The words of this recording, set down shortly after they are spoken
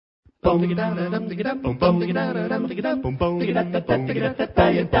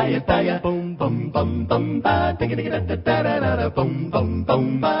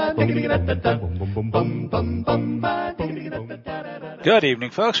Good evening,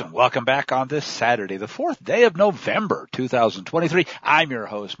 folks, and welcome back on this Saturday, the 4th day of November, 2023. I'm your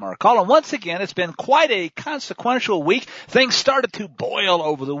host, Mark Call, and once again, it's been quite a consequential week. Things started to boil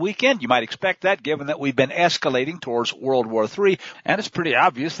over the weekend. You might expect that, given that we've been escalating towards World War III, and it's pretty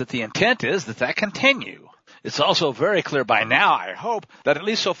obvious that the intent is that continue. It's also very clear by now, I hope, that at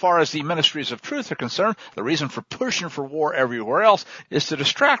least so far as the ministries of truth are concerned, the reason for pushing for war everywhere else is to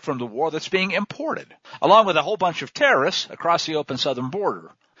distract from the war that's being imported, along with a whole bunch of terrorists across the open southern border.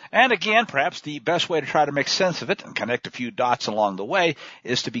 And again, perhaps the best way to try to make sense of it and connect a few dots along the way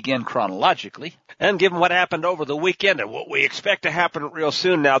is to begin chronologically. And given what happened over the weekend and what we expect to happen real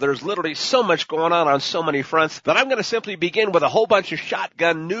soon now, there's literally so much going on so many fronts that I'm going to simply begin with a whole bunch of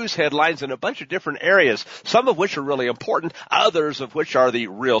shotgun news headlines in a bunch of different areas, some of which are really important, others of which are the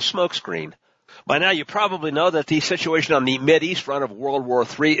real smokescreen. By now, you probably know that the situation on the Mideast front of World War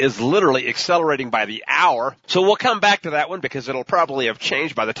III is literally accelerating by the hour. So we'll come back to that one because it'll probably have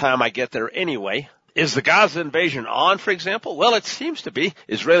changed by the time I get there anyway. Is the Gaza invasion on, for example? Well, it seems to be.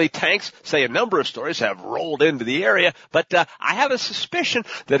 Israeli tanks, say a number of stories, have rolled into the area. But I have a suspicion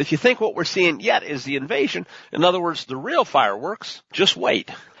that if you think what we're seeing yet is the invasion, in other words, the real fireworks, just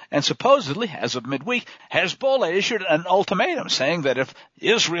wait. And supposedly, as of midweek, Hezbollah issued an ultimatum saying that if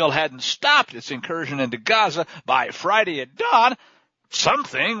Israel hadn't stopped its incursion into Gaza by Friday at dawn,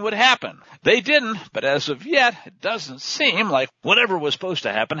 something would happen. They didn't, but as of yet, it doesn't seem like whatever was supposed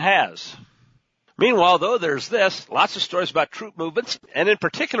to happen has. Meanwhile, though, there's this, lots of stories about troop movements, and in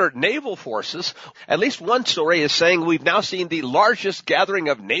particular, naval forces. At least one story is saying we've now seen the largest gathering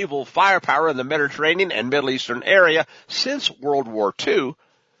of naval firepower in the Mediterranean and Middle Eastern area since World War II.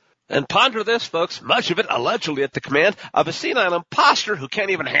 And ponder this, folks, much of it allegedly at the command of a senile imposter who can't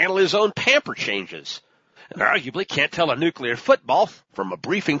even handle his own pamper changes, and arguably can't tell a nuclear football from a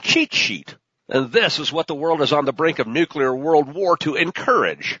briefing cheat sheet. And this is what the world is on the brink of nuclear world war to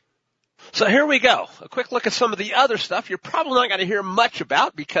encourage. So here we go. A quick look at some of the other stuff you're probably not going to hear much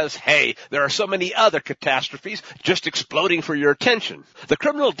about because, hey, there are so many other catastrophes just exploding for your attention. The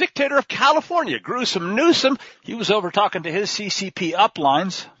criminal dictator of California, Gruesome Newsom, he was over talking to his CCP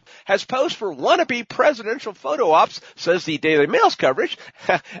uplines, has posed for wannabe presidential photo ops, says the Daily Mail's coverage.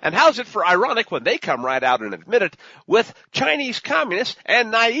 And how's it for ironic when they come right out and admit it, with Chinese communists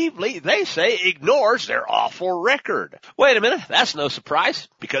and naively, they say, ignores their awful record. Wait a minute, that's no surprise,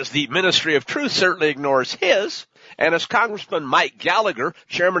 because the Ministry of Truth certainly ignores his. And as Congressman Mike Gallagher,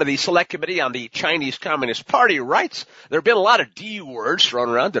 chairman of the Select Committee on the Chinese Communist Party, writes, there have been a lot of D words thrown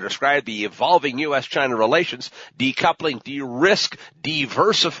around to describe the evolving U.S.-China relations, decoupling, de-risk,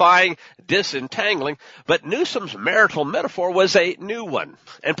 diversifying, disentangling, but Newsom's marital metaphor was a new one.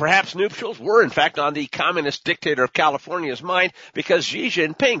 And perhaps nuptials were, in fact, on the communist dictator of California's mind because Xi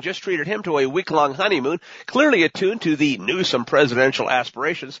Jinping just treated him to a week-long honeymoon, clearly attuned to the Newsom presidential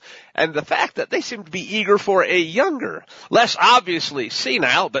aspirations, and the fact that they seem to be eager for a younger, less obviously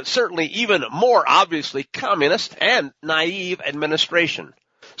senile, but certainly even more obviously communist and naive administration.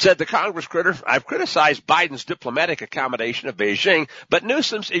 Said the Congress critter, I've criticized Biden's diplomatic accommodation of Beijing, but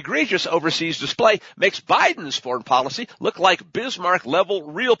Newsom's egregious overseas display makes Biden's foreign policy look like Bismarck-level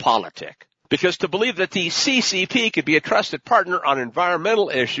realpolitik. Because to believe that the CCP could be a trusted partner on environmental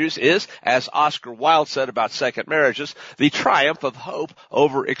issues is, as Oscar Wilde said about second marriages, the triumph of hope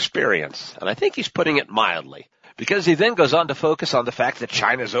over experience. And I think he's putting it mildly. Because he then goes on to focus on the fact that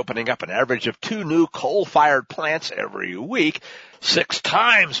China is opening up an average of 2 new coal-fired plants every week, 6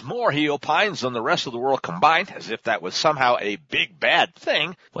 times more, he opines, than the rest of the world combined, as if that was somehow a big bad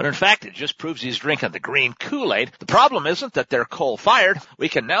thing, when in fact it just proves he's drinking the green Kool-Aid. The problem isn't that they're coal-fired. We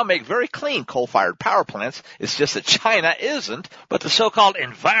can now make very clean coal-fired power plants. It's just that China isn't, but the so-called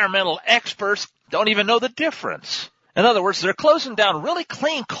environmental experts don't even know the difference. In other words, they're closing down really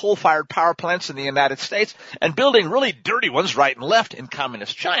clean coal-fired power plants in the United States and building really dirty ones right and left in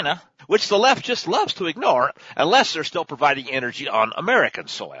communist China, which the left just loves to ignore unless they're still providing energy on American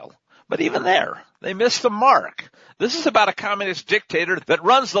soil. But even there, they missed the mark. This is about a communist dictator that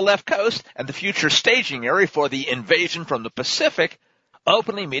runs the left coast and the future staging area for the invasion from the Pacific,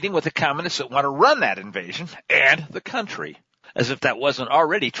 openly meeting with the communists that want to run that invasion and the country. As if that wasn't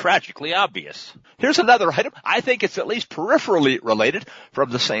already tragically obvious. Here's another item. I think it's at least peripherally related from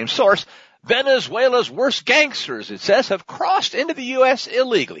the same source. Venezuela's worst gangsters, it says, have crossed into the U.S.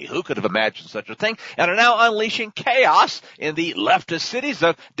 illegally. Who could have imagined such a thing? And are now unleashing chaos in the leftist cities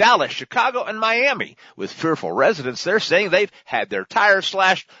of Dallas, Chicago, and Miami, with fearful residents there saying they've had their tires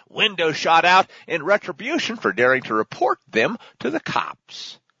slashed, windows shot out in retribution for daring to report them to the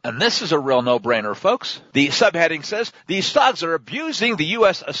cops. And this is a real no-brainer, folks. The subheading says, these thugs are abusing the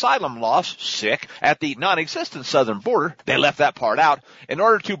U.S. asylum laws, sick, at the non-existent southern border. They left that part out in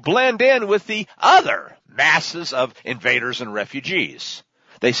order to blend in with the other masses of invaders and refugees.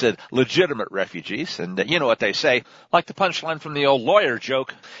 They said legitimate refugees, and you know what they say, like the punchline from the old lawyer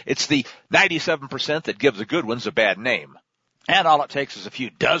joke, it's the 97% that give the good ones a bad name. And all it takes is a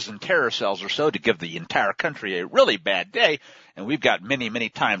few dozen terror cells or so to give the entire country a really bad day, and we've got many, many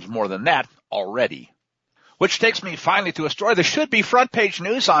times more than that already. Which takes me finally to a story that should be front page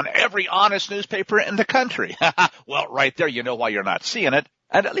news on every honest newspaper in the country. Well, right there you know why you're not seeing it.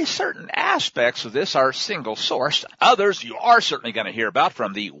 And at least certain aspects of this are single-sourced. Others you are certainly going to hear about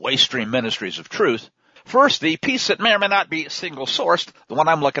from the Waystream Ministries of Truth. First, the piece that may or may not be single-sourced, the one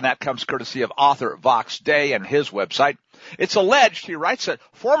I'm looking at comes courtesy of author Vox Day and his website. It's alleged, he writes, that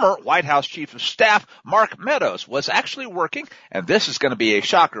former White House Chief of Staff Mark Meadows was actually working, and this is going to be a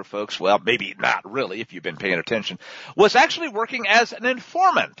shocker, folks, well, maybe not really if you've been paying attention, was actually working as an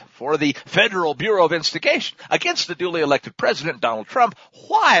informant for the Federal Bureau of Investigation against the duly elected President Donald Trump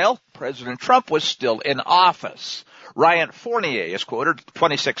while President Trump was still in office. Ryan Fournier is quoted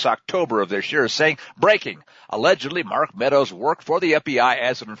 26 October of this year as saying, breaking, allegedly Mark Meadows worked for the FBI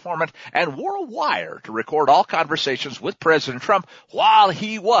as an informant and wore a wire to record all conversations with President Trump while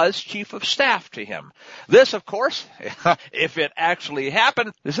he was chief of staff to him. This, of course, if it actually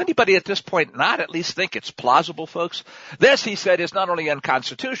happened, does anybody at this point not at least think it's plausible, folks? This, he said, is not only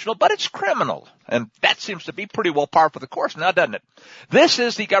unconstitutional, but it's criminal. And that seems to be pretty well par for the course now, doesn't it? This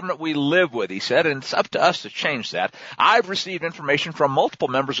is the government we live with, he said, and it's up to us to change that. I've received information from multiple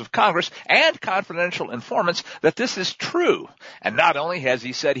members of Congress and confidential informants that this is true. And not only has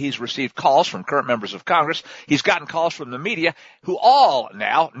he said he's received calls from current members of Congress, he's gotten calls from the media who all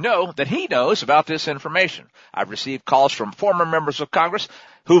now know that he knows about this information. I've received calls from former members of Congress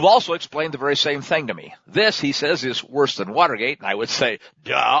who've also explained the very same thing to me. This, he says, is worse than Watergate, and I would say,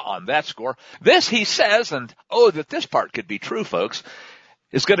 duh, on that score. This, he says, and oh, that this part could be true, folks,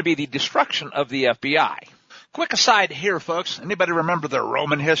 is going to be the destruction of the FBI. Quick aside here, folks. Anybody remember the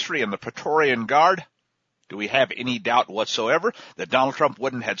Roman history and the Praetorian Guard? Do we have any doubt whatsoever that Donald Trump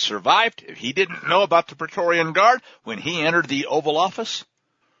wouldn't have survived if he didn't know about the Praetorian Guard when he entered the Oval Office?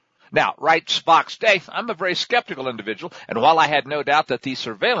 Now, writes Vox Day, I'm a very skeptical individual, and while I had no doubt that the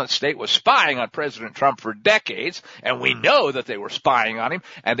surveillance state was spying on President Trump for decades, and we know that they were spying on him,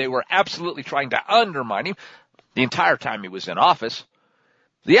 and they were absolutely trying to undermine him the entire time he was in office,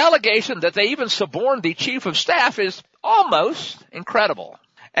 the allegation that they even suborned the chief of staff is almost incredible.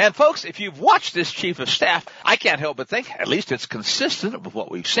 And folks, if you've watched this chief of staff, I can't help but think, at least it's consistent with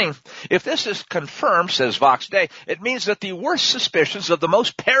what we've seen. If this is confirmed, says Vox Day, it means that the worst suspicions of the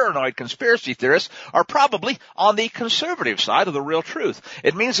most paranoid conspiracy theorists are probably on the conservative side of the real truth.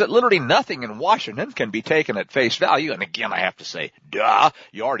 It means that literally nothing in Washington can be taken at face value. And again, I have to say, duh,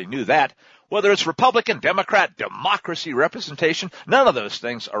 you already knew that. Whether it's Republican, Democrat, democracy, representation, none of those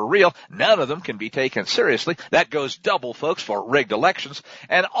things are real. None of them can be taken seriously. That goes double, folks, for rigged elections.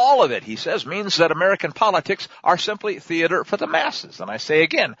 And all of it, he says, means that American politics are simply theater for the masses. And I say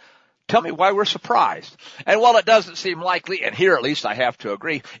again, tell me why we're surprised. And while it doesn't seem likely, and here at least I have to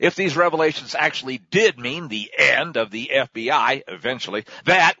agree, if these revelations actually did mean the end of the FBI eventually,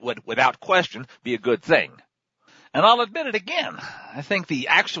 that would, without question, be a good thing. And I'll admit it again, I think the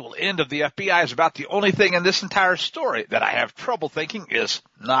actual end of the FBI is about the only thing in this entire story that I have trouble thinking is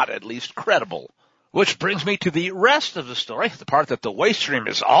not at least credible. Which brings me to the rest of the story, the part that the Waystream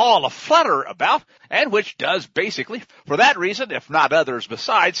is all aflutter about, and which does basically, for that reason, if not others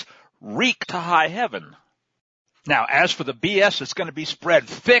besides, reek to high heaven. Now, as for the BS that's going to be spread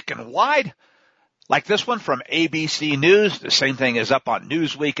thick and wide, like this one from ABC News, the same thing is up on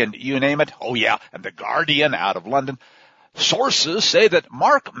Newsweek and you name it. Oh yeah, and The Guardian out of London. Sources say that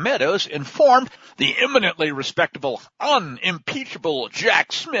Mark Meadows informed the eminently respectable, unimpeachable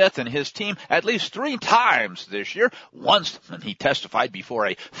Jack Smith and his team at least 3 times this year, once when he testified before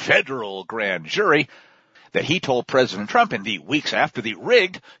a federal grand jury, that he told President Trump in the weeks after the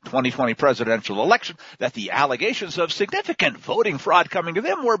rigged 2020 presidential election that the allegations of significant voting fraud coming to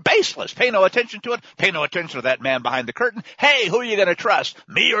them were baseless. Pay no attention to it. Pay no attention to that man behind the curtain. Hey, who are you going to trust,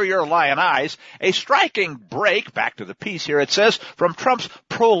 me or your lying eyes? A striking break, back to the piece here, it says, from Trump's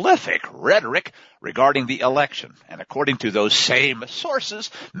prolific rhetoric regarding the election. And according to those same sources,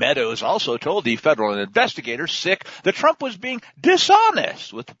 Meadows also told the federal investigators sick that Trump was being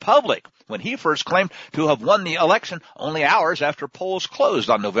dishonest with the public when he first claimed to have won the election only hours after polls closed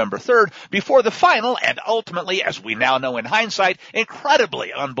on November 3rd before the final and ultimately, as we now know in hindsight,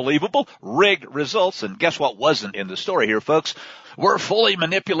 incredibly unbelievable rigged results. And guess what wasn't in the story here, folks? Were fully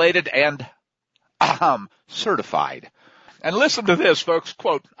manipulated and certified. And listen to this, folks.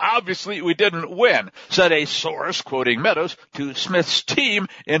 Quote, obviously we didn't win, said a source, quoting Meadows, to Smith's team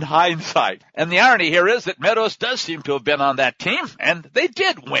in hindsight. And the irony here is that Meadows does seem to have been on that team, and they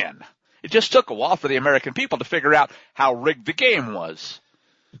did win. It just took a while for the American people to figure out how rigged the game was.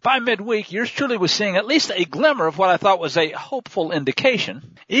 By midweek, yours truly was seeing at least a glimmer of what I thought was a hopeful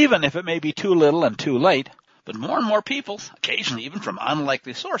indication, even if it may be too little and too late. But more and more people, occasionally even from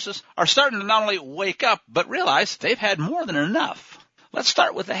unlikely sources, are starting to not only wake up, but realize they've had more than enough. Let's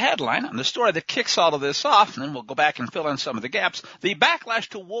start with the headline and the story that kicks all of this off, and then we'll go back and fill in some of the gaps. The backlash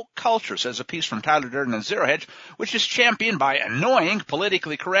to woke culture, says a piece from Tyler Durden and Zero Hedge, which is championed by annoying,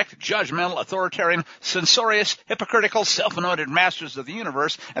 politically correct, judgmental, authoritarian, censorious, hypocritical, self-anointed masters of the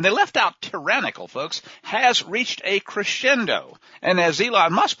universe, and they left out tyrannical, folks, has reached a crescendo. And as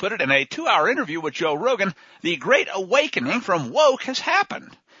Elon Musk put it in a 2-hour interview with Joe Rogan, the great awakening from woke has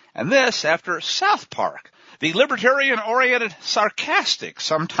happened. And this after South Park, the libertarian-oriented, sarcastic,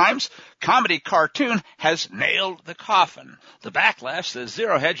 sometimes comedy cartoon, has nailed the coffin. The backlash, the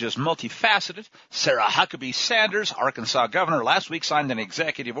Zero Hedge, is multifaceted. Sarah Huckabee Sanders, Arkansas governor, last week signed an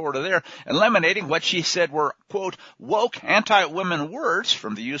executive order there eliminating what she said were, quote, woke anti-women words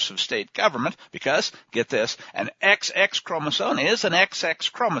from the use of state government because, get this, an XX chromosome is an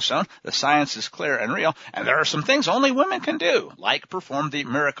XX chromosome. The science is clear and real, and there are some things only women can do, like perform the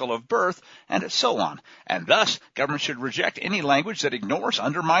miracle of birth, and so on. And thus, government should reject any language that ignores,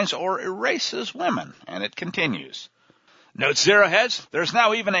 undermines, or erases women. And it continues. Notes Zero Hedge, there's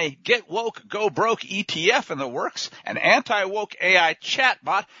now even a Get Woke, Go Broke ETF in the works, an anti-woke AI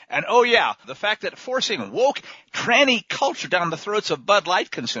chatbot, and oh yeah, the fact that forcing woke tranny culture down the throats of Bud Light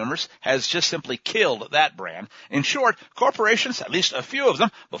consumers has just simply killed that brand. In short, corporations, at least a few of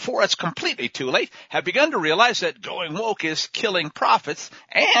them, before it's completely too late, have begun to realize that going woke is killing profits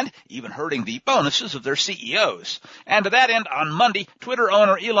and even hurting the bonuses of their CEOs. And to that end, on Monday, Twitter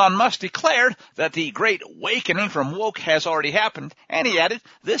owner Elon Musk declared that the great awakening from woke has already happened, and he added,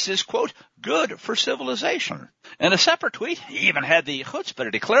 this is, quote, good for civilization. In a separate tweet, he even had the chutzpah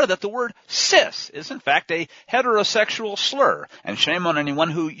to declare that the word cis is in fact a heterosexual slur, and shame on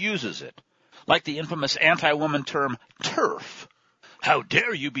anyone who uses it. Like the infamous anti-woman term TERF. How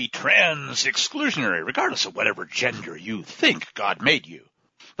dare you be trans-exclusionary, regardless of whatever gender you think God made you.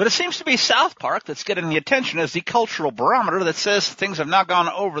 But it seems to be South Park that's getting the attention as the cultural barometer that says things have now gone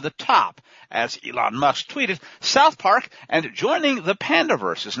over the top. As Elon Musk tweeted, South Park and Joining the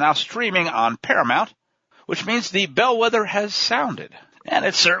Pandaverse is now streaming on Paramount, which means the bellwether has sounded. And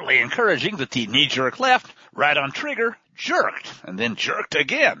it's certainly encouraging that the knee-jerk left, right on trigger, jerked, and then jerked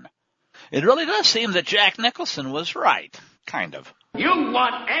again. It really does seem that Jack Nicholson was right. Kind of. You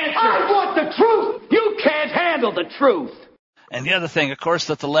want answers. I want the truth. You can't handle the truth. And the other thing, of course,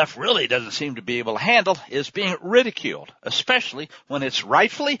 that the left really doesn't seem to be able to handle is being ridiculed, especially when it's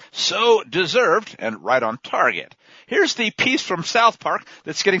rightfully so deserved and right on target. Here's the piece from South Park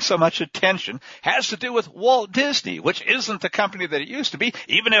that's getting so much attention. Has to do with Walt Disney, which isn't the company that it used to be,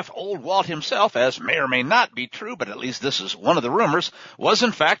 even if old Walt himself, as may or may not be true, but at least this is one of the rumors, was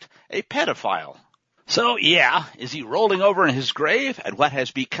in fact a pedophile. So, yeah, is he rolling over in his grave at what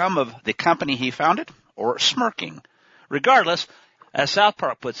has become of the company he founded, or smirking? Regardless, as South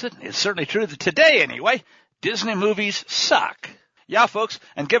Park puts it, it's certainly true that today, anyway, Disney movies suck. Yeah, folks,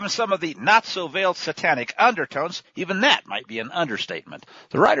 and given some of the not-so-veiled satanic undertones, even that might be an understatement.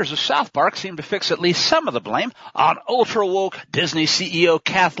 The writers of South Park seem to fix at least some of the blame on ultra-woke Disney CEO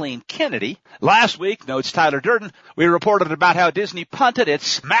Kathleen Kennedy. Last week, notes Tyler Durden, we reported about how Disney punted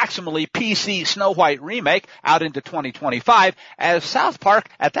its maximally PC Snow White remake out into 2025, as South Park,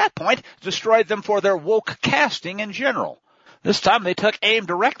 at that point, destroyed them for their woke casting in general. This time they took aim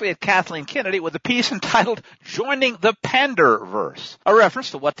directly at Kathleen Kennedy with a piece entitled Joining the Pandaverse, a reference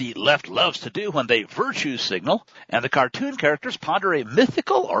to what the left loves to do when they virtue signal, and the cartoon characters ponder a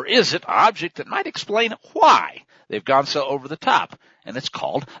mythical, or is it, object that might explain why they've gone so over the top, and it's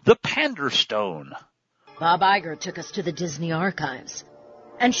called the Panderstone. Bob Iger took us to the Disney archives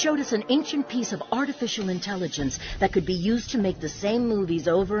and showed us an ancient piece of artificial intelligence that could be used to make the same movies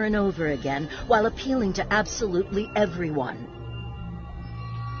over and over again while appealing to absolutely everyone.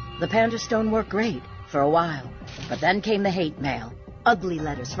 The Panderstone worked great for a while, but then came the hate mail. Ugly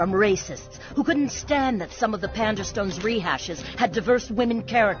letters from racists who couldn't stand that some of the Panderstone's rehashes had diverse women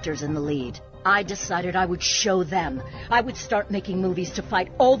characters in the lead. I decided I would show them. I would start making movies to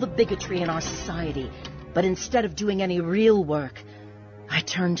fight all the bigotry in our society. But instead of doing any real work, I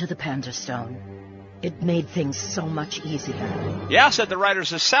turned to the Panderstone. It made things so much easier. Yeah, said the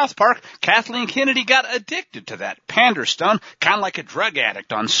writers of South Park, Kathleen Kennedy got addicted to that Panderstone, kind of like a drug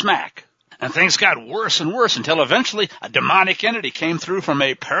addict on smack. And things got worse and worse until eventually a demonic entity came through from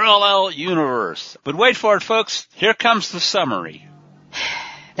a parallel universe. But wait for it, folks. Here comes the summary.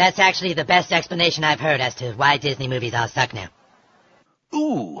 That's actually the best explanation I've heard as to why Disney movies all suck now.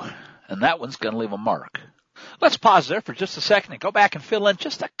 Ooh, and that one's going to leave a mark. Let's pause there for just a second and go back and fill in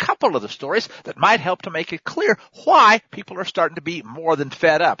just a couple of the stories that might help to make it clear why people are starting to be more than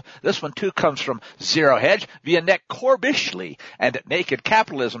fed up. This one, too, comes from Zero Hedge via Nick Corbishley and at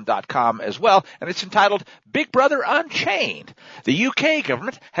nakedcapitalism.com as well, and it's entitled Big Brother Unchained. The UK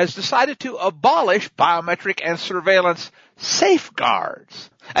government has decided to abolish biometric and surveillance safeguards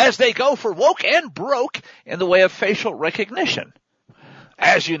as they go for woke and broke in the way of facial recognition.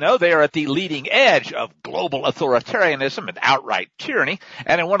 As you know, they are at the leading edge of global authoritarianism and outright tyranny.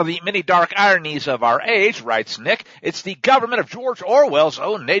 And in one of the many dark ironies of our age, writes Nick, it's the government of George Orwell's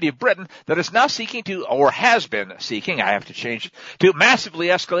own native Britain that is now seeking to, or has been seeking, I have to change it, to massively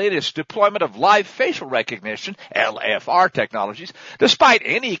escalate its deployment of live facial recognition, LFR technologies, despite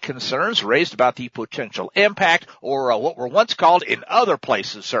any concerns raised about the potential impact or what were once called, in other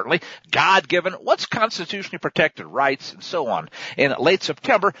places certainly, God-given, once constitutionally protected rights and so on. In late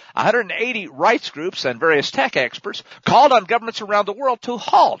September, 180 rights groups and various tech experts called on governments around the world to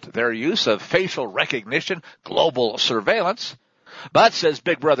halt their use of facial recognition, global surveillance. But, says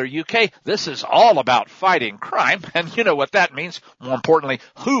Big Brother UK, this is all about fighting crime, and you know what that means. More importantly,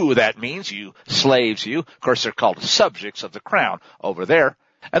 who that means, you slaves, you. Of course, they're called subjects of the crown over there.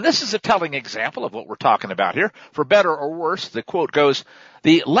 And this is a telling example of what we're talking about here. For better or worse, the quote goes,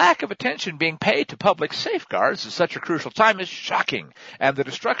 the lack of attention being paid to public safeguards at such a crucial time is shocking, and the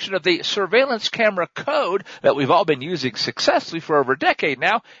destruction of the surveillance camera code that we've all been using successfully for over a decade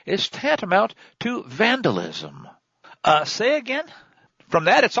now is tantamount to vandalism. Say again? From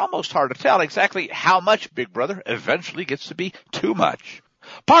that, it's almost hard to tell exactly how much Big Brother eventually gets to be too much.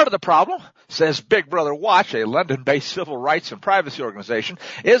 Part of the problem, says Big Brother Watch, a London-based civil rights and privacy organization,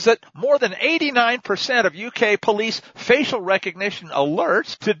 is that more than 89% of UK police facial recognition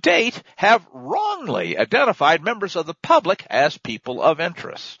alerts to date have wrongly identified members of the public as people of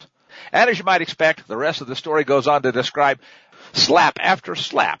interest. And as you might expect, the rest of the story goes on to describe slap after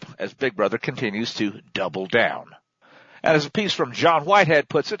slap as Big Brother continues to double down. And as a piece from John Whitehead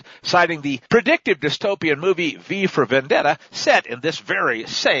puts it, citing the predictive dystopian movie V for Vendetta, set in this very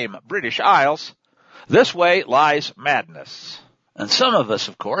same British Isles, this way lies madness. And some of us,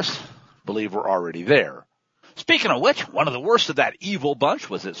 of course, believe we're already there. Speaking of which, one of the worst of that evil bunch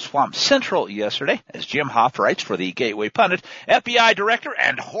was at Swamp Central yesterday, as Jim Hoff writes for the Gateway Pundit. FBI Director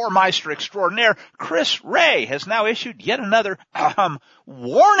and whoremeister extraordinaire Chris Wray has now issued yet another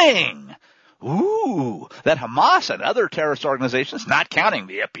warning. Ooh, that Hamas and other terrorist organizations, not counting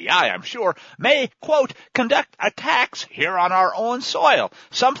the FBI, I'm sure, may, quote, conduct attacks here on our own soil.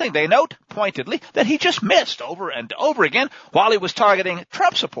 Something they note, pointedly, that he just missed over and over again while he was targeting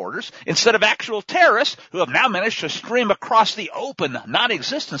Trump supporters instead of actual terrorists who have now managed to stream across the open,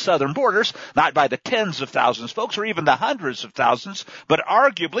 non-existent southern borders, not by the tens of thousands, folks, or even the hundreds of thousands, but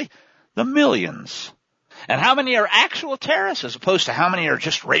arguably the millions. And how many are actual terrorists as opposed to how many are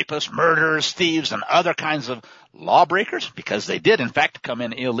just rapists, murderers, thieves, and other kinds of lawbreakers? Because they did, in fact, come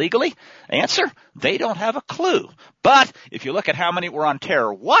in illegally. Answer, they don't have a clue. But if you look at how many were on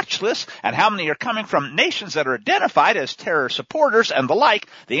terror watch lists and how many are coming from nations that are identified as terror supporters and the like,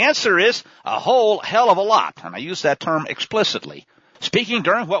 the answer is a whole hell of a lot. And I use that term explicitly. Speaking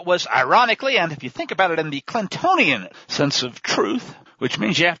during what was ironically, and if you think about it in the Clintonian sense of truth, which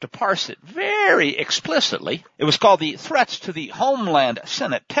means you have to parse it very explicitly. It was called the Threats to the Homeland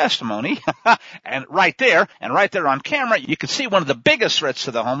Senate Testimony. and right there on camera, you could see one of the biggest threats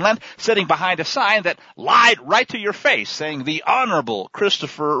to the homeland sitting behind a sign that lied right to your face saying the Honorable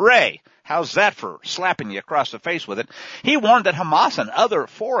Christopher Wray. How's that for slapping you across the face with it? He warned that Hamas and other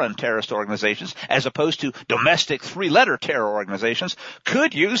foreign terrorist organizations, as opposed to domestic three-letter terror organizations,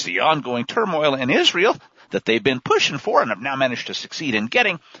 could use the ongoing turmoil in Israel, that they've been pushing for and have now managed to succeed in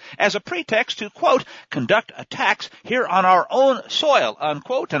getting as a pretext to, quote, conduct attacks here on our own soil,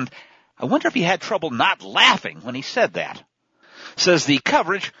 unquote. And I wonder if he had trouble not laughing when he said that. Says the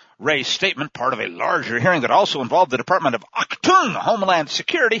coverage, Ray's statement, part of a larger hearing that also involved the Department of Homeland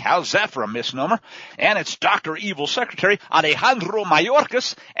Security, how's that for a misnomer, and its Dr. Evil Secretary Alejandro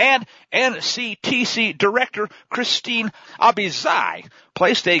Mayorkas and NCTC Director Christine Abizai,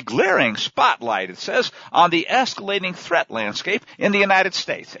 placed a glaring spotlight, it says, on the escalating threat landscape in the United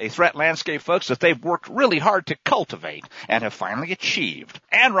States. A threat landscape, folks, that they've worked really hard to cultivate and have finally achieved.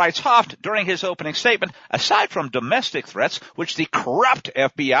 And writes Hoft during his opening statement, aside from domestic threats, which the corrupt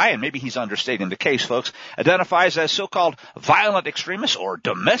FBI, and maybe he's understating the case, folks, identifies as so-called violent extremists or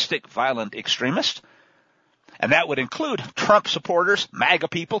domestic violent extremists, and that would include Trump supporters, MAGA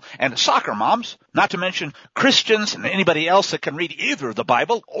people, and soccer moms, not to mention Christians and anybody else that can read either the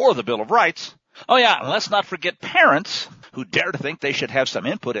Bible or the Bill of Rights. Oh yeah, and let's not forget parents who dare to think they should have some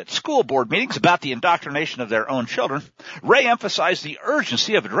input at school board meetings about the indoctrination of their own children. Ray emphasized the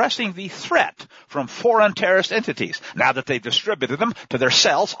urgency of addressing the threat from foreign terrorist entities now that they've distributed them to their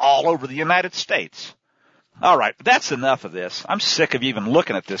cells all over the United States. All right, that's enough of this. I'm sick of even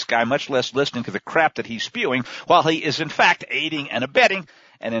looking at this guy, much less listening to the crap that he's spewing while he is in fact aiding and abetting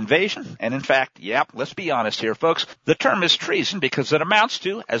an invasion. And in fact, let's be honest here, folks, the term is treason because it amounts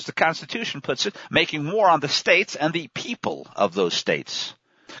to, as the Constitution puts it, making war on the states and the people of those states.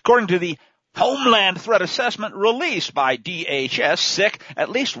 According to the Homeland Threat Assessment released by DHS, at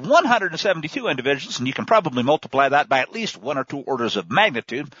least 172 individuals, and you can probably multiply that by at least one or two orders of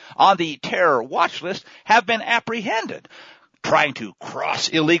magnitude, on the terror watch list have been apprehended trying to cross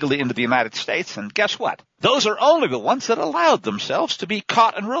illegally into the United States. And guess what? Those are only the ones that allowed themselves to be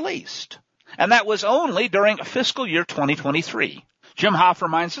caught and released. And that was only during fiscal year 2023. Jim Hoff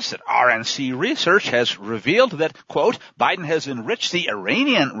reminds us that RNC research has revealed that, quote, Biden has enriched the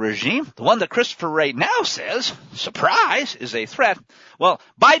Iranian regime, the one that Christopher Wray now says, surprise, is a threat. Well,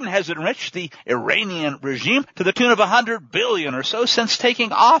 Biden has enriched the Iranian regime to the tune of $100 billion or so since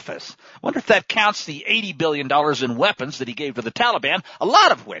taking office. Wonder if that counts the $80 billion in weapons that he gave to the Taliban, a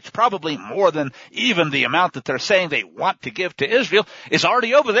lot of which, probably more than even the amount that they're saying they want to give to Israel, is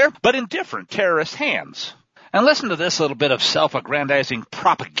already over there, but in different terrorist hands. And listen to this little bit of self-aggrandizing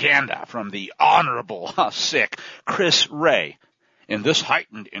propaganda from the honorable, sick Chris Wray. In this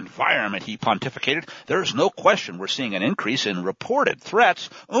heightened environment, he pontificated, there's no question we're seeing an increase in reported threats.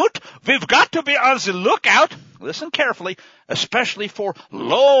 Und we've got to be on the lookout, listen carefully, especially for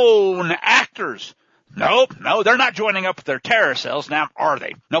lone actors. No, they're not joining up with their terror cells now, are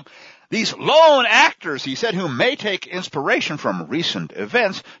they? Nope. These lone actors, he said, who may take inspiration from recent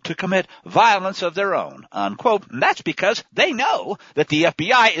events to commit violence of their own, unquote. And that's because they know that the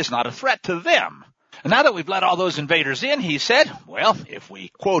FBI is not a threat to them. And now that we've let all those invaders in, he said, well, if we,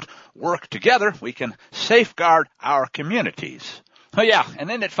 quote, work together, we can safeguard our communities. Oh yeah, and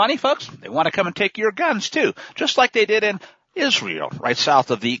isn't it funny, folks? They want to come and take your guns too, just like they did in Israel, right south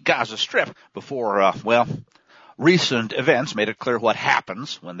of the Gaza Strip before, recent events made it clear what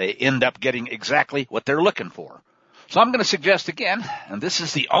happens when they end up getting exactly what they're looking for. So I'm going to suggest again, and this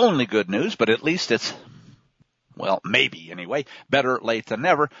is the only good news, but at least it's, maybe anyway, better late than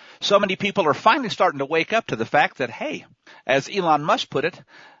never. So many people are finally starting to wake up to the fact that, hey, as Elon Musk put it,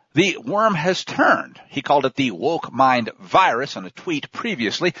 the worm has turned. He called it the woke mind virus in a tweet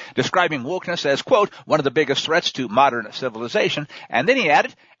previously, describing wokeness as, quote, one of the biggest threats to modern civilization. And then he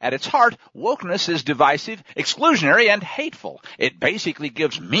added, at its heart, wokeness is divisive, exclusionary, and hateful. It basically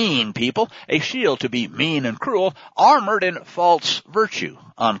gives mean people a shield to be mean and cruel, armored in false virtue,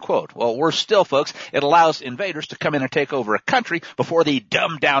 unquote. Well, worse still, folks, it allows invaders to come in and take over a country before the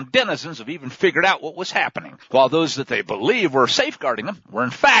dumbed-down denizens have even figured out what was happening, while those that they believe were safeguarding them were in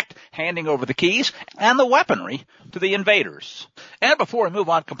fact handing over the keys and the weaponry to the invaders. And before we move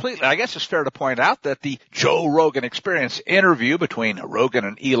on completely, I guess it's fair to point out that the Joe Rogan Experience interview between Rogan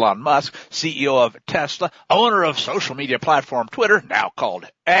and Elon Musk, CEO of Tesla, owner of social media platform Twitter, now called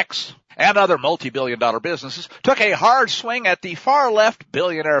X, and other multi-billion-dollar businesses, took a hard swing at the far-left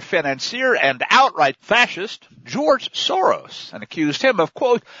billionaire financier and outright fascist George Soros and accused him of,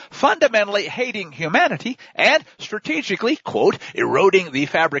 quote, fundamentally hating humanity and strategically, quote, eroding the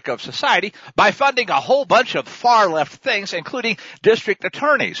fabric of society by funding a whole bunch of far-left things, including district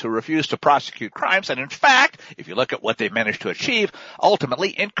attorneys who refuse to prosecute crimes and, in fact, if you look at what they managed to achieve,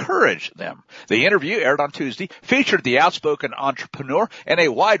 ultimately encourage them. The interview, aired on Tuesday, featured the outspoken entrepreneur in a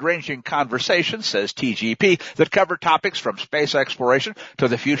wide-ranging conversations, says TGP, that covered topics from space exploration to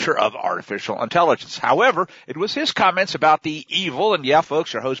the future of artificial intelligence. However, it was his comments about the evil, and yeah,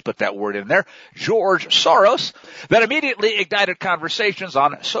 folks, your host put that word in there, George Soros, that immediately ignited conversations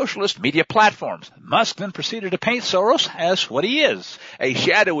on socialist media platforms. Musk then proceeded to paint Soros as what he is, a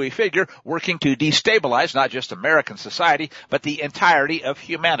shadowy figure working to destabilize not just American society, but the entirety of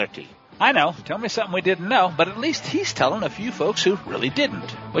humanity. I know, tell me something we didn't know, but at least he's telling a few folks who really didn't.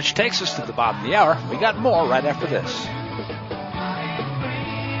 Which takes us to the bottom of the hour. We got more right after this.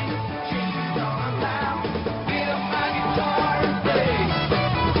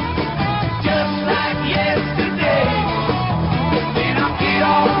 Just like yesterday, when I get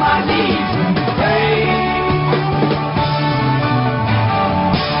on my knees and pray.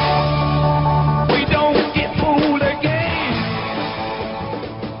 We don't get fooled again.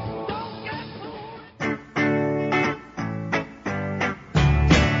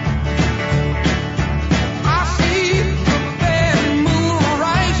 I see the bad moon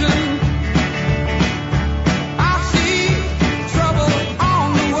rising. I see trouble on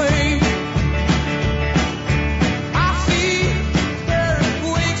the way. I see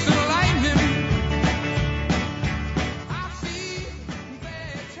earthquakes and lightning. I see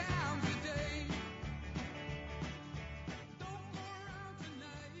bad times today. Don't go around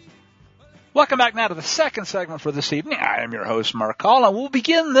tonight. Welcome back now to the second segment for this evening. I am your host, Mark Call, and we'll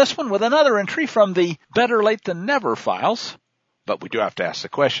begin this one with another entry from the Better Late Than Never files. But we do have to ask the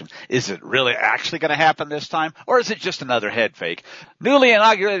question, is it really actually going to happen this time, or is it just another head fake? Newly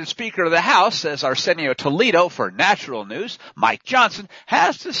inaugurated Speaker of the House, says Arsenio Toledo for Natural News, Mike Johnson,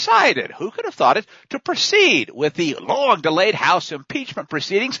 has decided, who could have thought it, to proceed with the long-delayed House impeachment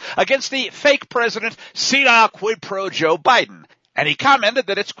proceedings against the fake president, senile quid pro Joe Biden. And he commented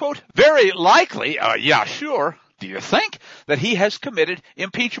that it's, quote, very likely, yeah, sure, do you think, that he has committed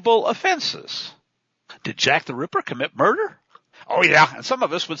impeachable offenses? Did Jack the Ripper commit murder? Oh yeah, and some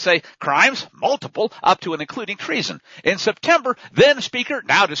of us would say crimes, multiple, up to and including treason. In September, then Speaker,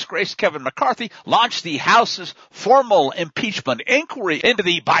 now disgraced Kevin McCarthy, launched the House's formal impeachment inquiry into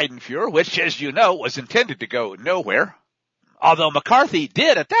the Biden-Fuhrer, which, as you know, was intended to go nowhere. Although McCarthy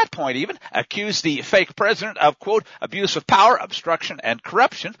did, at that point even, accuse the fake president of, quote, abuse of power, obstruction, and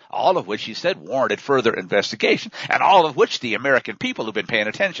corruption, all of which he said warranted further investigation, and all of which the American people who've been paying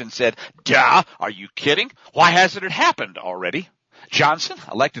attention said, duh, are you kidding? Why hasn't it happened already? Johnson,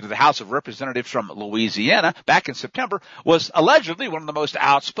 elected to the House of Representatives from Louisiana back in September, was allegedly one of the most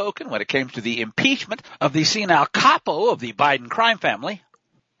outspoken when it came to the impeachment of the senile capo of the Biden crime family.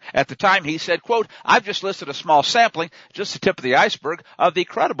 At the time, he said, quote, I've just listed a small sampling, just the tip of the iceberg, of the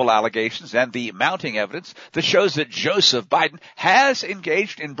credible allegations and the mounting evidence that shows that Joseph Biden has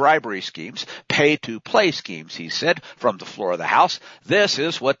engaged in bribery schemes, pay-to-play schemes, he said, from the floor of the House. This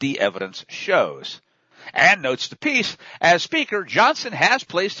is what the evidence shows. And notes the piece, as Speaker, Johnson has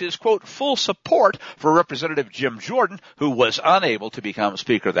placed his, quote, full support for Representative Jim Jordan, who was unable to become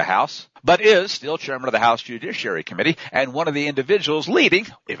Speaker of the House, but is still Chairman of the House Judiciary Committee and one of the individuals leading,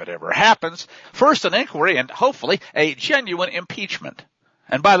 if it ever happens, first an inquiry and hopefully a genuine impeachment.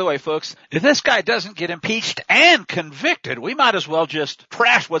 And by the way, folks, if this guy doesn't get impeached and convicted, we might as well just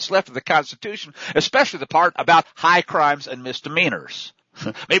trash what's left of the Constitution, especially the part about high crimes and misdemeanors.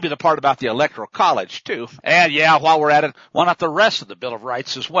 Maybe the part about the Electoral College, too. And yeah, while we're at it, why not the rest of the Bill of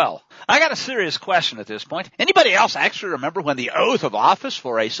Rights as well? I got a serious question at this point. Anybody else actually remember when the oath of office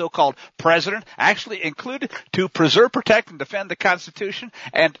for a so-called president actually included to preserve, protect, and defend the Constitution?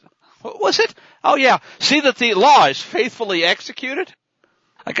 And what was it? Oh yeah, see that the law is faithfully executed?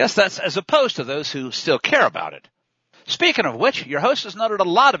 I guess that's as opposed to those who still care about it. Speaking of which, your host has noted a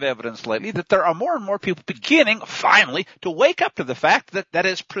lot of evidence lately that there are more and more people beginning, finally, to wake up to the fact that that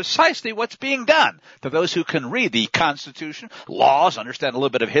is precisely what's being done to those who can read the Constitution, laws, understand a little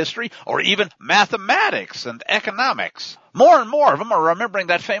bit of history, or even mathematics and economics. More and more of them are remembering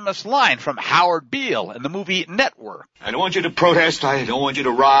that famous line from Howard Beale in the movie Network. I don't want you to protest. I don't want you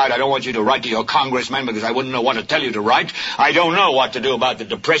to riot. I don't want you to write to your congressman because I wouldn't know what to tell you to write. I don't know what to do about the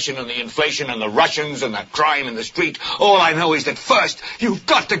depression and the inflation and the Russians and the crime in the street. All I know is that first, you've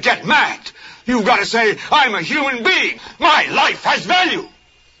got to get mad. You've got to say, I'm a human being. My life has value.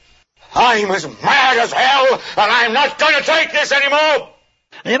 I'm as mad as hell, and I'm not going to take this anymore.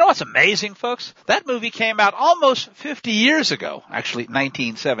 And you know what's amazing, folks? That movie came out almost 50 years ago, actually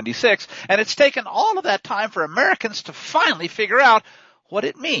 1976, and it's taken all of that time for Americans to finally figure out what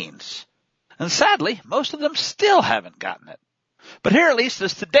it means. And sadly, most of them still haven't gotten it. But here at least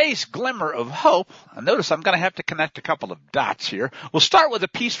is today's glimmer of hope. And notice I'm going to have to connect a couple of dots here. We'll start with a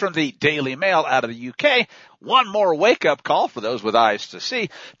piece from the Daily Mail out of the UK. One more wake-up call for those with eyes to see.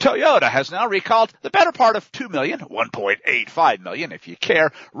 Toyota has now recalled the better part of 2 million, 1.85 million if you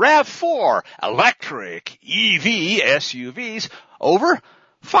care, RAV4 electric EV SUVs over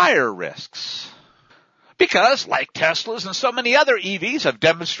fire risks. Because, like Teslas and so many other EVs have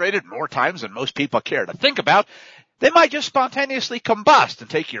demonstrated more times than most people care to think about, they might just spontaneously combust and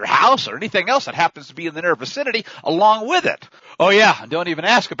take your house or anything else that happens to be in the near vicinity along with it. Oh yeah, and don't even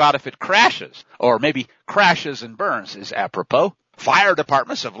ask about if it crashes, or maybe crashes and burns is apropos. Fire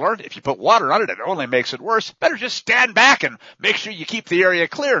departments have learned if you put water on it, it only makes it worse. Better just stand back and make sure you keep the area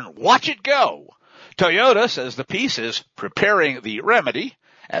clear and watch it go. Toyota says the piece is preparing the remedy,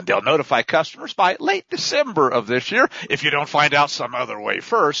 and they'll notify customers by late December of this year if you don't find out some other way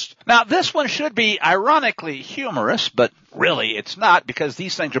first. Now, this one should be ironically humorous, but really it's not, because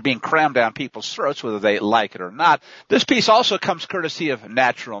these things are being crammed down people's throats whether they like it or not. This piece also comes courtesy of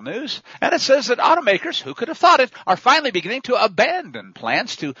Natural News, and it says that automakers, who could have thought it, are finally beginning to abandon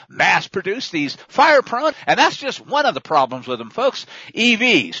plans to mass produce these fire-prone, and that's just one of the problems with them, folks.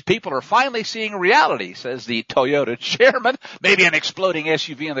 EVs. People are finally seeing reality, says the Toyota chairman. Maybe an exploding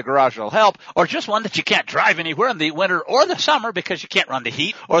SUV in the garage will help, or just one that you can't drive anywhere in the winter or the summer because you can't run the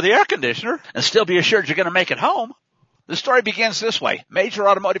heat or the air conditioner and still be assured you're going to make it home. The story begins this way. Major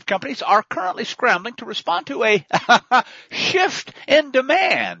automotive companies are currently scrambling to respond to a shift in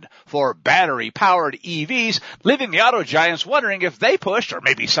demand for battery-powered EVs, leaving the auto giants wondering if they pushed, or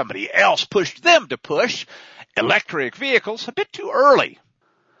maybe somebody else pushed them to push, electric vehicles a bit too early.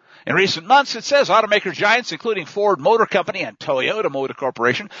 In recent months, it says automaker giants, including Ford Motor Company and Toyota Motor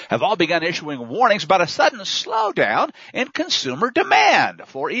Corporation, have all begun issuing warnings about a sudden slowdown in consumer demand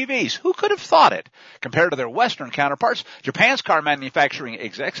for EVs. Who could have thought it? Compared to their Western counterparts, Japan's car manufacturing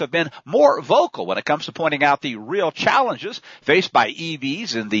execs have been more vocal when it comes to pointing out the real challenges faced by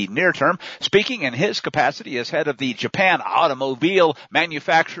EVs in the near term. Speaking in his capacity as head of the Japan Automobile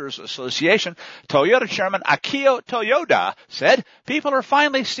Manufacturers Association, Toyota chairman Akio Toyoda said people are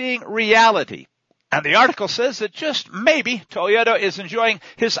finally seeing reality. And the article says that just maybe Toyota is enjoying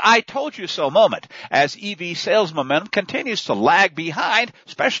his I told you so moment as EV sales momentum continues to lag behind,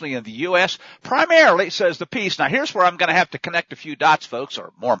 especially in the U.S. Primarily, says the piece. Now here's where I'm going to have to connect a few dots, folks,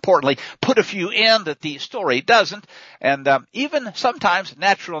 or more importantly, put a few in that the story doesn't. And even sometimes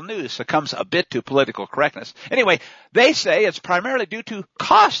Natural News succumbs a bit to political correctness. Anyway, they say it's primarily due to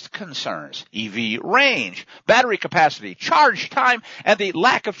cost concerns, EV range, battery capacity, charge time, and the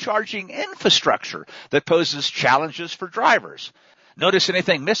lack of charging infrastructure that poses challenges for drivers. Notice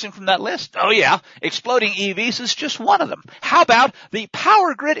anything missing from that list? Oh yeah, exploding EVs is just one of them. How about the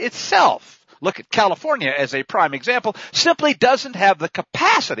power grid itself? Look at California as a prime example, simply doesn't have the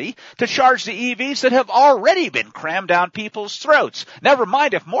capacity to charge the EVs that have already been crammed down people's throats. Never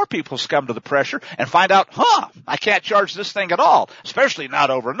mind if more people succumb to the pressure and find out, I can't charge this thing at all, especially not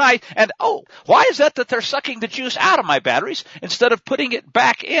overnight. And why is that they're sucking the juice out of my batteries instead of putting it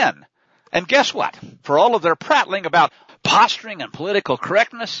back in? And guess what? For all of their prattling about posturing and political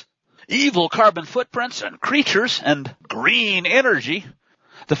correctness, evil carbon footprints and creatures and green energy,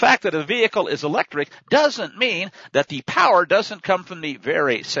 the fact that a vehicle is electric doesn't mean that the power doesn't come from the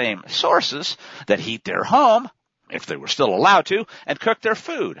very same sources that heat their home, if they were still allowed to, and cook their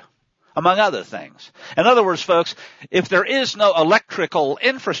food, among other things. In other words, folks, if there is no electrical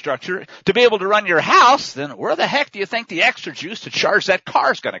infrastructure to be able to run your house, then where the heck do you think the extra juice to charge that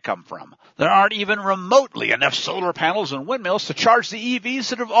car is going to come from? There aren't even remotely enough solar panels and windmills to charge the EVs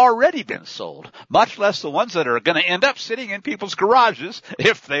that have already been sold, much less the ones that are going to end up sitting in people's garages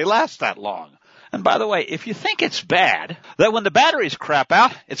if they last that long. And by the way, if you think it's bad that when the batteries crap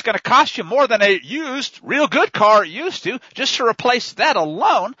out, it's going to cost you more than a used, real good car used to just to replace that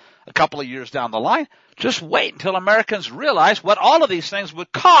alone a couple of years down the line, just wait until Americans realize what all of these things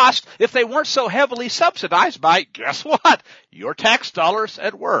would cost if they weren't so heavily subsidized by, guess what, your tax dollars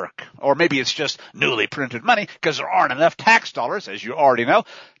at work. Or maybe it's just newly printed money because there aren't enough tax dollars, as you already know,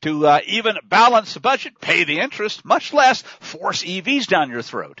 to even balance the budget, pay the interest, much less force EVs down your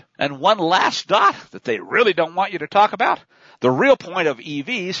throat. And one last dot that they really don't want you to talk about, the real point of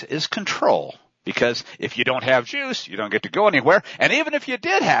EVs is control. Because if you don't have juice, you don't get to go anywhere. And even if you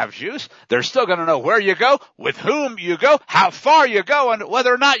did have juice, they're still going to know where you go, with whom you go, how far you go, and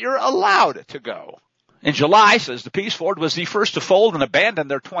whether or not you're allowed to go. In July, says the piece, Ford was the first to fold and abandon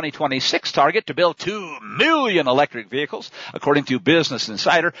their 2026 target to build 2 million electric vehicles, according to Business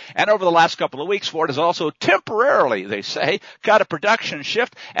Insider. And over the last couple of weeks, Ford has also temporarily, they say, cut a production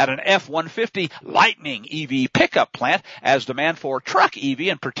shift at an F-150 Lightning EV pickup plant as demand for truck EV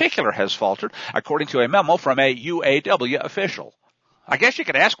in particular has faltered, according to a memo from a UAW official. I guess you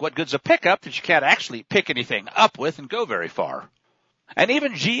could ask what good's a pickup that you can't actually pick anything up with and go very far. And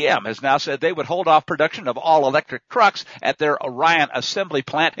even GM has now said they would hold off production of all-electric trucks at their Orion assembly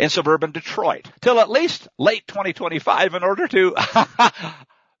plant in suburban Detroit till at least late 2025 in order to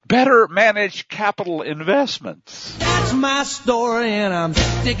better manage capital investments. That's my story, and I'm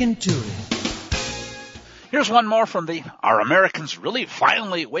sticking to it. Here's one more from the Are Americans Really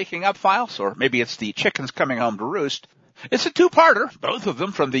Finally Waking Up files? Or maybe it's the chickens coming home to roost. It's a two-parter, both of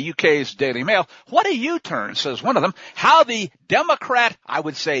them from the UK's Daily Mail. What a U-turn, says one of them, how the Democrat, I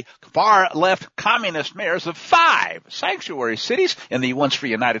would say far-left communist mayors of 5 sanctuary cities in the once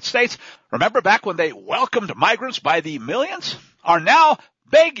free United States, remember back when they welcomed migrants by the millions, are now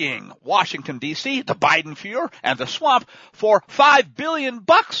begging Washington, D.C., the Biden Fuhrer, and the swamp for $5 billion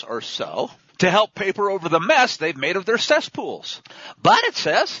or so to help paper over the mess they've made of their cesspools. But it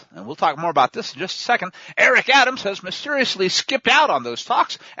says, and we'll talk more about this in just a second, Eric Adams has mysteriously skipped out on those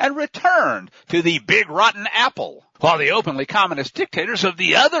talks and returned to the big rotten apple, while the openly communist dictators of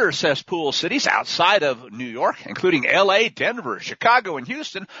the other cesspool cities outside of New York, including L.A., Denver, Chicago, and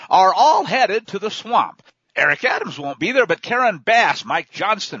Houston, are all headed to the swamp. Eric Adams won't be there, but Karen Bass, Mike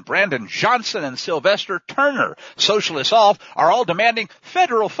Johnston, Brandon Johnson, and Sylvester Turner, socialists all, are all demanding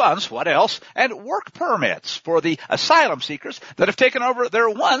federal funds, what else, and work permits for the asylum seekers that have taken over their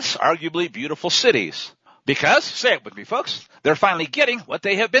once arguably beautiful cities. Because, say it with me folks, they're finally getting what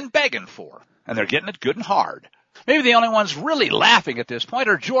they have been begging for, and they're getting it good and hard. Maybe the only ones really laughing at this point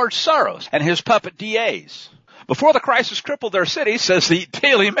are George Soros and his puppet DAs. Before the crisis crippled their cities, says the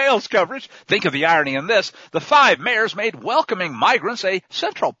Daily Mail's coverage, think of the irony in this, the 5 mayors made welcoming migrants a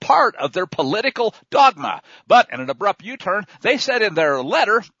central part of their political dogma. But in an abrupt U-turn, they said in their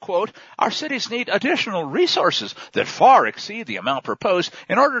letter, quote, our cities need additional resources that far exceed the amount proposed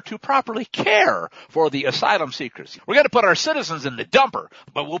in order to properly care for the asylum seekers. We're going to put our citizens in the dumper,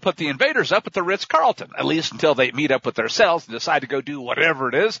 but we'll put the invaders up at the Ritz-Carlton, at least until they meet up with themselves and decide to go do whatever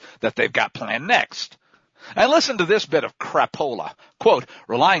it is that they've got planned next. And listen to this bit of crapola. Quote,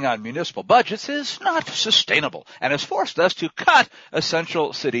 relying on municipal budgets is not sustainable and has forced us to cut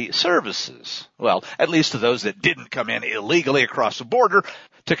essential city services. Well, at least to those that didn't come in illegally across the border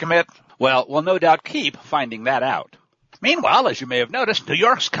to commit, well, we'll no doubt keep finding that out. Meanwhile, as you may have noticed, New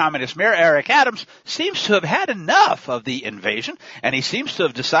York's communist mayor Eric Adams seems to have had enough of the invasion, and he seems to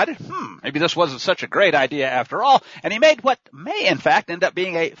have decided, maybe this wasn't such a great idea after all, and he made what may in fact end up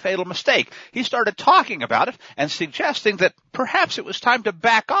being a fatal mistake. He started talking about it and suggesting that perhaps it was time to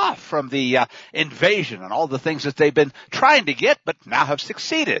back off from the invasion and all the things that they've been trying to get but now have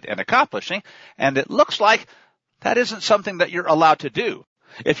succeeded in accomplishing, and it looks like that isn't something that you're allowed to do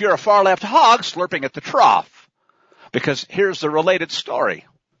if you're a far-left hog slurping at the trough. Because here's the related story.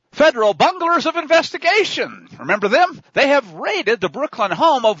 Federal bunglers of investigation. Remember them? They have raided the Brooklyn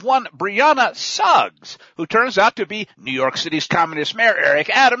home of one Brianna Suggs, who turns out to be New York City's communist mayor Eric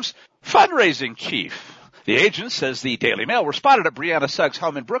Adams' fundraising chief. The agent, says the Daily Mail, were spotted at Brianna Suggs'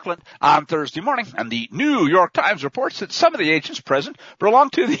 home in Brooklyn on Thursday morning, and the New York Times reports that some of the agents present belong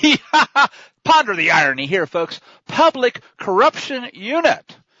to the, ponder the irony here, folks, Public Corruption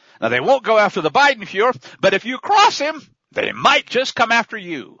Unit. Now, they won't go after the Biden Fuhrer, but if you cross him, they might just come after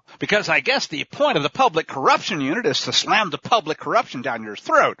you. Because I guess the point of the Public Corruption Unit is to slam the public corruption down your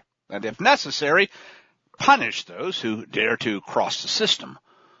throat, and if necessary, punish those who dare to cross the system.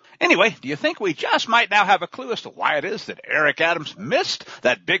 Anyway, do you think we just might now have a clue as to why it is that Eric Adams missed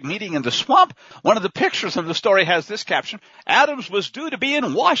that big meeting in the swamp? One of the pictures of the story has this caption, Adams was due to be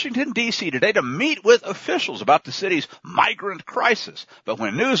in Washington, D.C. today to meet with officials about the city's migrant crisis. But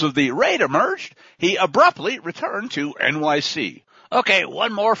when news of the raid emerged, he abruptly returned to NYC. Okay,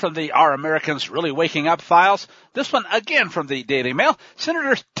 one more from the Are Americans Really Waking Up files. This one again from the Daily Mail.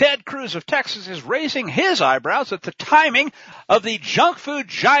 Senator Ted Cruz of Texas is raising his eyebrows at the timing of the junk food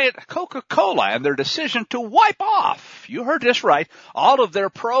giant Coca-Cola and their decision to wipe off, you heard this right, all of their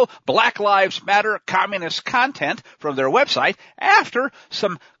pro-Black Lives Matter communist content from their website after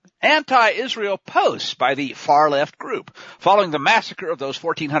some anti-Israel posts by the far-left group. Following the massacre of those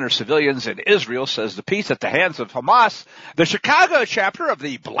 1,400 civilians in Israel, says the piece, at the hands of Hamas, the Chicago chapter of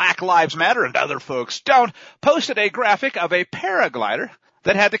the Black Lives Matter and Other Folks Don't posted a graphic of a paraglider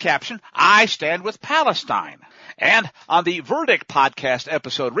that had the caption, "I stand with Palestine." And on the Verdict podcast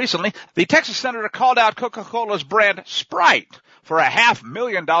episode recently, the Texas senator called out Coca-Cola's brand Sprite for a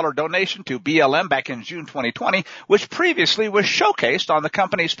 $500,000 donation to BLM back in June 2020, which previously was showcased on the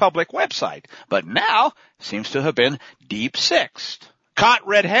company's public website, but now seems to have been deep-sixed. Caught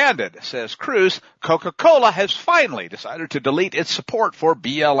red-handed, says Cruz, Coca-Cola has finally decided to delete its support for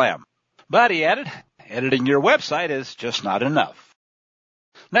BLM. But, he added, editing your website is just not enough.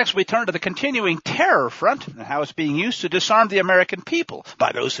 Next, we turn to the continuing terror front and how it's being used to disarm the American people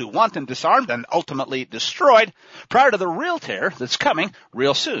by those who want them disarmed and ultimately destroyed prior to the real terror that's coming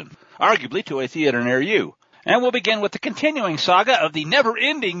real soon, arguably to a theater near you. And we'll begin with the continuing saga of the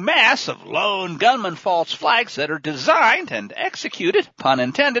never-ending mass of lone gunman false flags that are designed and executed, pun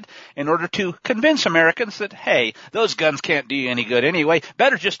intended, in order to convince Americans that, hey, those guns can't do you any good anyway.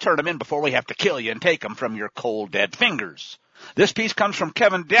 Better just turn them in before we have to kill you and take them from your cold, dead fingers. This piece comes from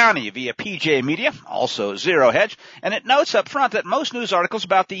Kevin Downey via PJ Media, also Zero Hedge, and it notes up front that most news articles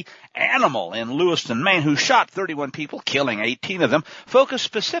about the animal in Lewiston, Maine, who shot 31 people, killing 18 of them, focus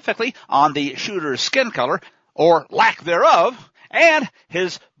specifically on the shooter's skin color, or lack thereof, and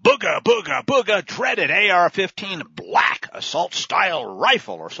his booga dreaded AR-15 black assault-style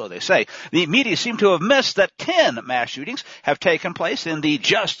rifle, or so they say. The media seem to have missed that 10 mass shootings have taken place in the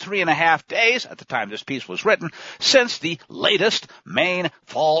just 3.5 days, at the time this piece was written, since the latest Maine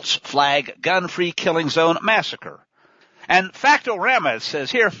false flag gun-free killing zone massacre. And Factorama, it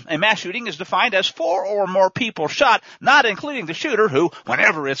says here, a mass shooting is defined as 4 or more people shot, not including the shooter who,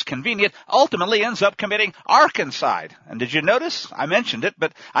 whenever it's convenient, ultimately ends up committing arkancide. And did you notice? I mentioned it,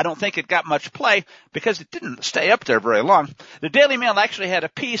 but I don't think it got much play because it didn't stay up there very long. The Daily Mail actually had a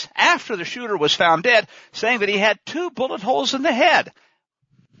piece after the shooter was found dead saying that he had 2 bullet holes in the head.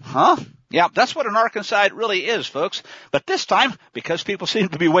 Huh? Yeah, that's what an arkancide really is, folks. But this time, because people seem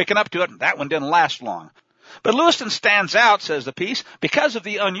to be waking up to it, that one didn't last long. But Lewiston stands out, says the piece, because of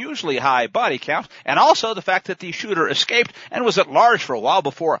the unusually high body count and also the fact that the shooter escaped and was at large for a while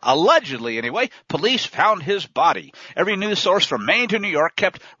before, allegedly anyway, police found his body. Every news source from Maine to New York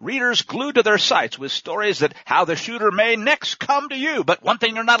kept readers glued to their sites with stories that how the shooter may next come to you. But one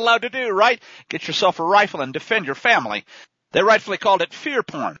thing you're not allowed to do, right? Get yourself a rifle and defend your family. They rightfully called it fear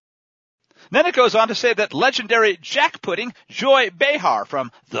porn. Then it goes on to say that legendary jack-pudding Joy Behar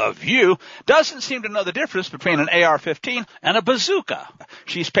from The View doesn't seem to know the difference between an AR-15 and a bazooka.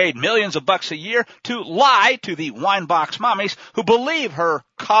 She's paid millions of bucks a year to lie to the wine box mommies who believe her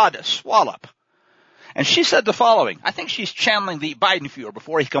cod swallop. And she said the following. I think she's channeling the Biden Fuhrer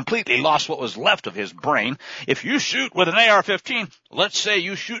before he completely lost what was left of his brain. If you shoot with an AR-15, let's say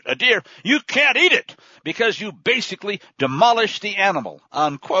you shoot a deer, you can't eat it because you basically demolish the animal,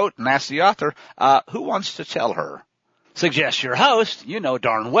 unquote. And ask the author, who wants to tell her? Suggest your host, you know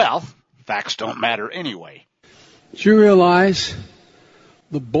darn well. Facts don't matter anyway. Do you realize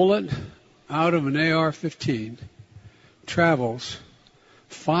the bullet out of an AR-15 travels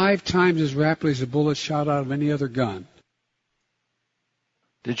 5 times as rapidly as a bullet shot out of any other gun?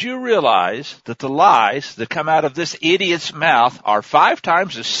 Did you realize that the lies that come out of this idiot's mouth are 5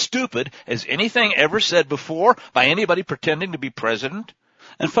 times as stupid as anything ever said before by anybody pretending to be president?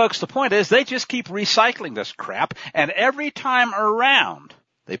 And folks, the point is they just keep recycling this crap, and every time around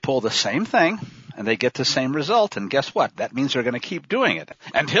they pull the same thing and they get the same result. And guess what? That means they're going to keep doing it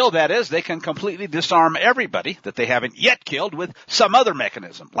until, that is, they can completely disarm everybody that they haven't yet killed with some other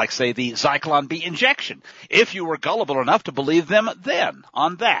mechanism, like, say, the Zyklon B injection, if you were gullible enough to believe them then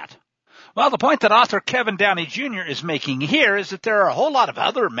on that. Well, the point that author Kevin Downey Jr. is making here is that there are a whole lot of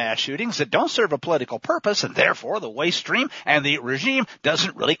other mass shootings that don't serve a political purpose, and therefore the waste stream and the regime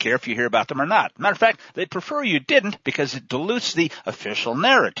doesn't really care if you hear about them or not. Matter of fact, they'd prefer you didn't because it dilutes the official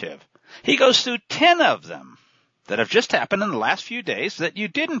narrative. He goes through 10 of them that have just happened in the last few days that you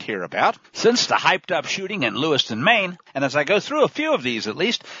didn't hear about since the hyped-up shooting in Lewiston, Maine. And as I go through a few of these at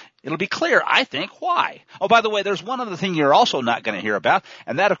least, it'll be clear, I think, why. Oh, by the way, there's one other thing you're also not going to hear about,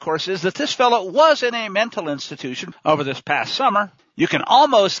 and that, of course, is that this fellow was in a mental institution over this past summer. You can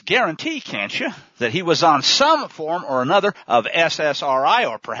almost guarantee, can't you, that he was on some form or another of SSRI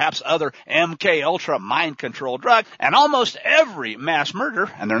or perhaps other MK Ultra mind control drug, and almost every mass murder,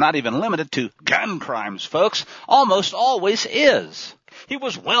 and they're not even limited to gun crimes, folks, almost always is. He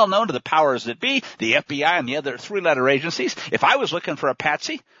was well known to the powers that be, the FBI and the other 3-letter agencies. If I was looking for a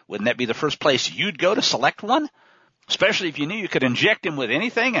patsy, wouldn't that be the first place you'd go to select one? Especially if you knew you could inject him with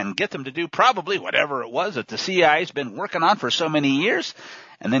anything and get them to do probably whatever it was that the CIA's been working on for so many years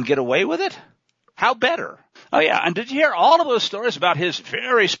and then get away with it. How better? Oh, yeah, and did you hear all of those stories about his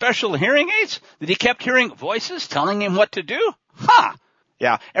very special hearing aids? That he kept hearing voices telling him what to do? Huh!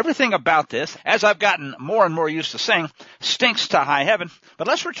 Yeah, everything about this, as I've gotten more and more used to saying, stinks to high heaven. But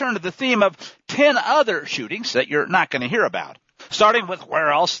let's return to the theme of 10 other shootings that you're not going to hear about. Starting with where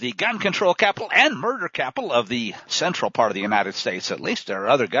else? The gun control capital and murder capital of the central part of the United States, at least. There are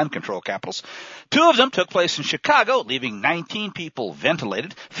other gun control capitals. 2 of them took place in Chicago, leaving 19 people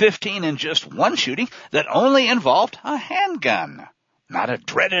ventilated, 15 in just one shooting that only involved a handgun, not a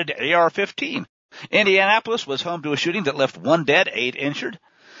dreaded AR-15. Indianapolis was home to a shooting that left 1 dead, 8 injured.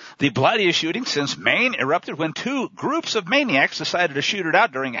 The bloodiest shooting since Maine erupted when 2 groups of maniacs decided to shoot it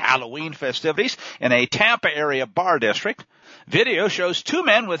out during Halloween festivities in a Tampa area bar district. Video shows 2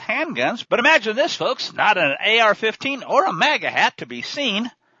 men with handguns, but imagine this, folks, not an AR-15 or a MAGA hat to be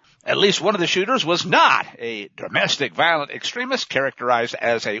seen. At least one of the shooters was not a domestic violent extremist characterized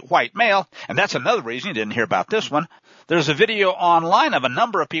as a white male, and that's another reason you didn't hear about this one. There's a video online of a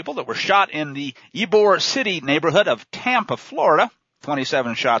number of people that were shot in the Ybor City neighborhood of Tampa, Florida.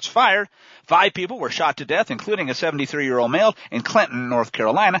 27 shots fired. 5 people were shot to death, including a 73-year-old male in Clinton, North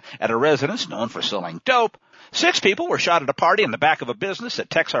Carolina, at a residence known for selling dope. 6 people were shot at a party in the back of a business at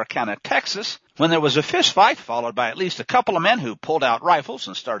Texarkana, Texas, when there was a fist fight, followed by at least a couple of men who pulled out rifles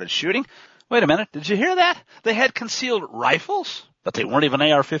and started shooting. Wait a minute, did you hear that? They had concealed rifles, but they weren't even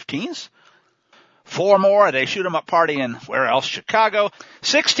AR-15s? 4 more at a shoot-'em-up party in, where else, Chicago.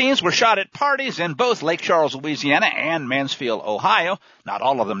 6 teens were shot at parties in both Lake Charles, Louisiana and Mansfield, Ohio. Not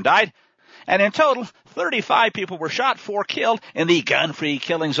all of them died. And in total, 35 people were shot, 4 killed in the gun-free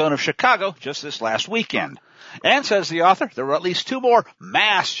killing zone of Chicago just this last weekend. And, says the author, there were at least 2 more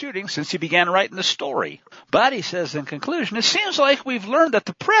mass shootings since he began writing the story. But, he says in conclusion, it seems like we've learned that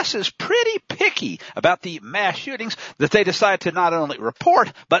the press is pretty picky about the mass shootings that they decide to not only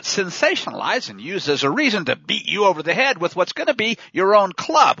report, but sensationalize and use as a reason to beat you over the head with what's going to be your own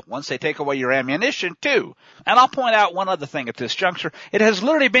club once they take away your ammunition, too. And I'll point out one other thing at this juncture. It has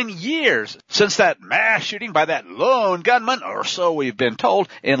literally been years since that mass shooting by that lone gunman, or so we've been told,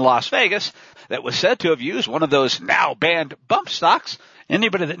 in Las Vegas, that was said to have used one of those now banned bump stocks.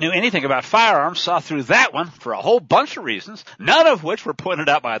 Anybody that knew anything about firearms saw through that one for a whole bunch of reasons, none of which were pointed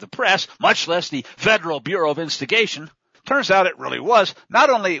out by the press, much less the Federal Bureau of Investigation. Turns out it really was not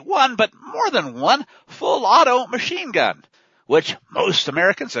only one, but more than one full auto machine gun, which most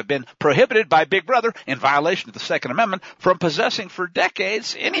Americans have been prohibited by Big Brother in violation of the Second Amendment from possessing for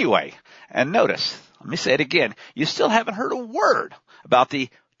decades anyway. And notice, let me say it again, you still haven't heard a word about the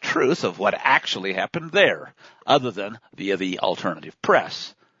truth of what actually happened there, other than via the alternative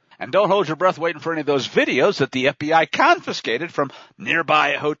press. And don't hold your breath waiting for any of those videos that the FBI confiscated from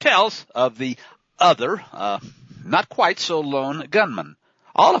nearby hotels of the other, not quite so lone gunman,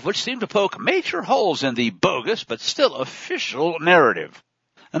 all of which seem to poke major holes in the bogus but still official narrative.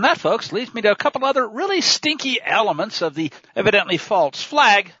 And that, folks, leads me to a couple other really stinky elements of the evidently false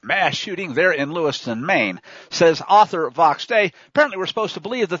flag mass shooting there in Lewiston, Maine. Says author Vox Day, apparently we're supposed to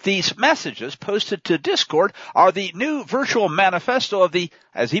believe that these messages posted to Discord are the new virtual manifesto of the,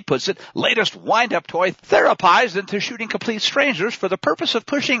 as he puts it, latest wind-up toy therapized into shooting complete strangers for the purpose of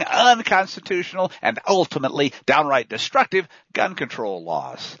pushing unconstitutional and ultimately downright destructive gun control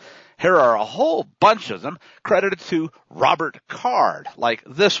laws. Here are a whole bunch of them credited to Robert Card, like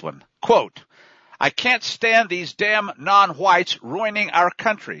this one. Quote, I can't stand these damn non-whites ruining our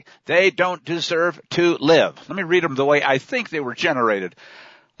country. They don't deserve to live. Let me read them the way I think they were generated.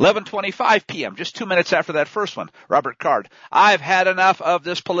 11:25 p.m., just 2 minutes after that first one. Robert Card, I've had enough of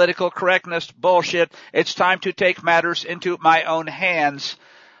this political correctness bullshit. It's time to take matters into my own hands.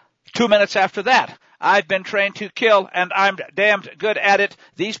 2 minutes after that. I've been trained to kill, and I'm damned good at it.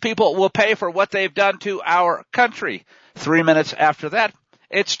 These people will pay for what they've done to our country. 3 minutes after that,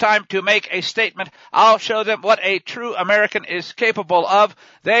 it's time to make a statement. I'll show them what a true American is capable of.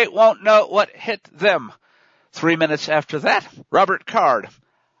 They won't know what hit them. 3 minutes after that, Robert Card.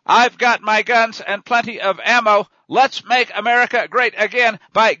 I've got my guns and plenty of ammo. Let's make America great again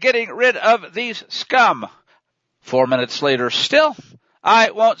by getting rid of these scum. 4 minutes later still.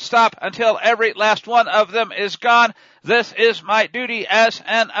 I won't stop until every last one of them is gone. This is my duty as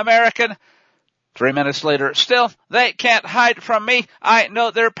an American. 3 minutes later, still, they can't hide from me. I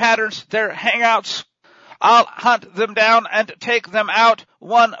know their patterns, their hangouts. I'll hunt them down and take them out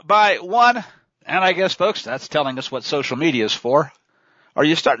one by one. And I guess, folks, that's telling us what social media is for. Are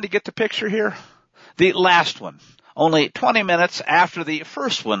you starting to get the picture here? The last one, only 20 minutes after the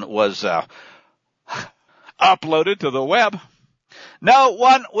first one was uploaded to the web. No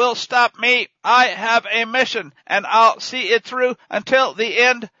one will stop me. I have a mission, and I'll see it through until the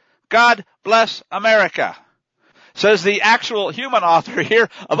end. God bless America. Says the actual human author here,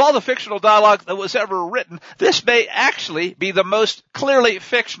 of all the fictional dialogue that was ever written, this may actually be the most clearly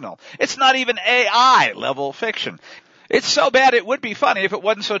fictional. It's not even AI level fiction. It's so bad it would be funny if it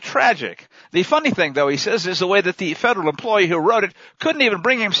wasn't so tragic. The funny thing, though, he says, is the way that the federal employee who wrote it couldn't even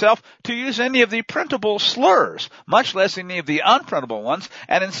bring himself to use any of the printable slurs, much less any of the unprintable ones,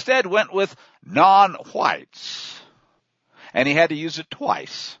 and instead went with non-whites. And he had to use it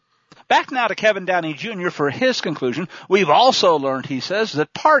twice. Back now to Kevin Downey Jr. for his conclusion. We've also learned, he says,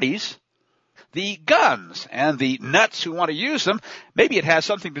 that parties, the guns, and the nuts who want to use them, maybe it has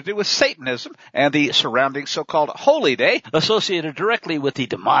something to do with Satanism and the surrounding so-called holy day associated directly with the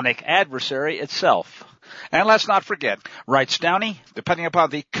demonic adversary itself. And let's not forget, writes Downey, depending upon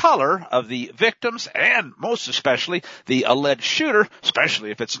the color of the victims and most especially the alleged shooter,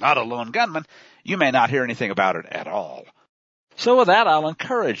 especially if it's not a lone gunman, you may not hear anything about it at all. So with that, I'll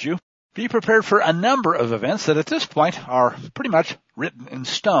encourage you, be prepared for a number of events that at this point are pretty much written in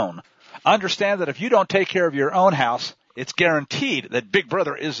stone. Understand that if you don't take care of your own house, it's guaranteed that Big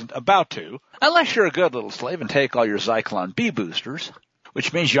Brother isn't about to, unless you're a good little slave and take all your Zyklon B boosters,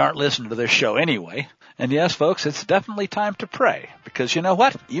 which means you aren't listening to this show anyway. And yes, folks, it's definitely time to pray, because you know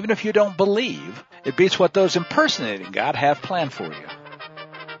what? Even if you don't believe, it beats what those impersonating God have planned for you.